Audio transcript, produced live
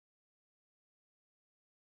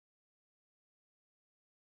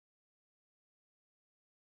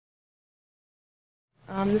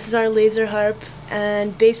This is our laser harp,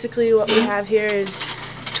 and basically what we have here is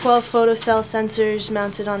 12 photocell sensors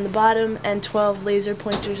mounted on the bottom and 12 laser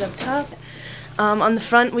pointers up top. On the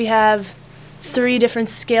front we have 3 different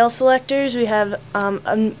scale selectors. We have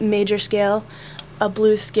a major scale, a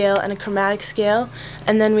blues scale, and a chromatic scale,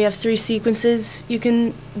 and then we have 3 sequences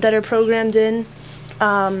that are programmed in.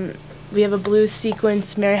 We have a blues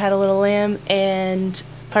sequence, Mary Had a Little Lamb, and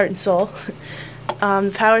Heart and Soul.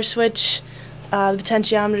 The power switch, the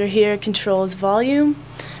potentiometer here controls volume.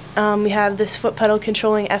 We have this foot pedal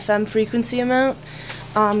controlling FM frequency amount.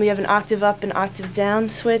 We have an octave up and octave down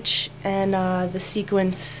switch, and the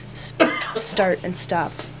sequence start and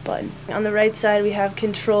stop button. On the right side we have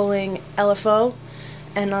controlling LFO,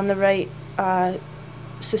 and on the right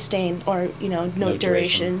sustain, or note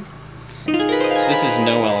duration. So this is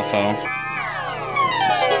no LFO.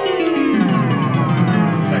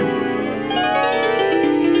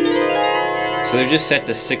 So they're just set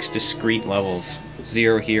to 6 discrete levels.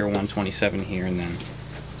 0 here, 127 here, and then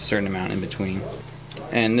a certain amount in between.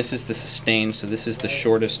 And this is the sustain, so this is the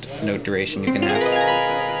shortest note duration you can have.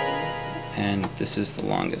 And this is the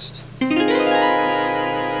longest.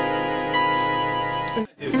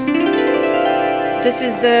 This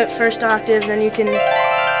is the first octave, then you can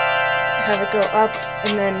have it go up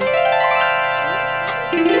and then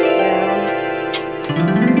down.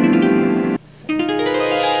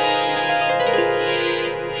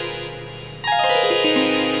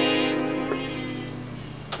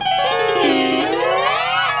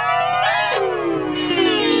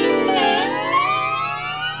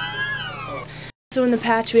 So in the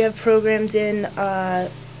patch we have programmed in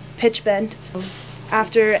pitch bend.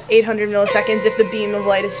 After 800 milliseconds, if the beam of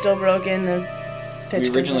light is still broken, the pitch.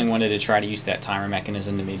 We originally wanted to try to use that timer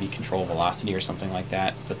mechanism to maybe control velocity or something like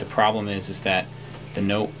that, but the problem is that the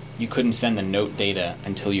note, you couldn't send the note data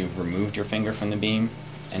until you've removed your finger from the beam,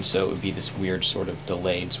 and so it would be this weird sort of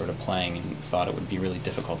delayed sort of playing, and thought it would be really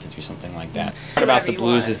difficult to do something like that. What about the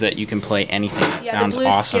blues is that you can play anything that sounds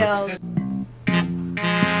awesome. Scale.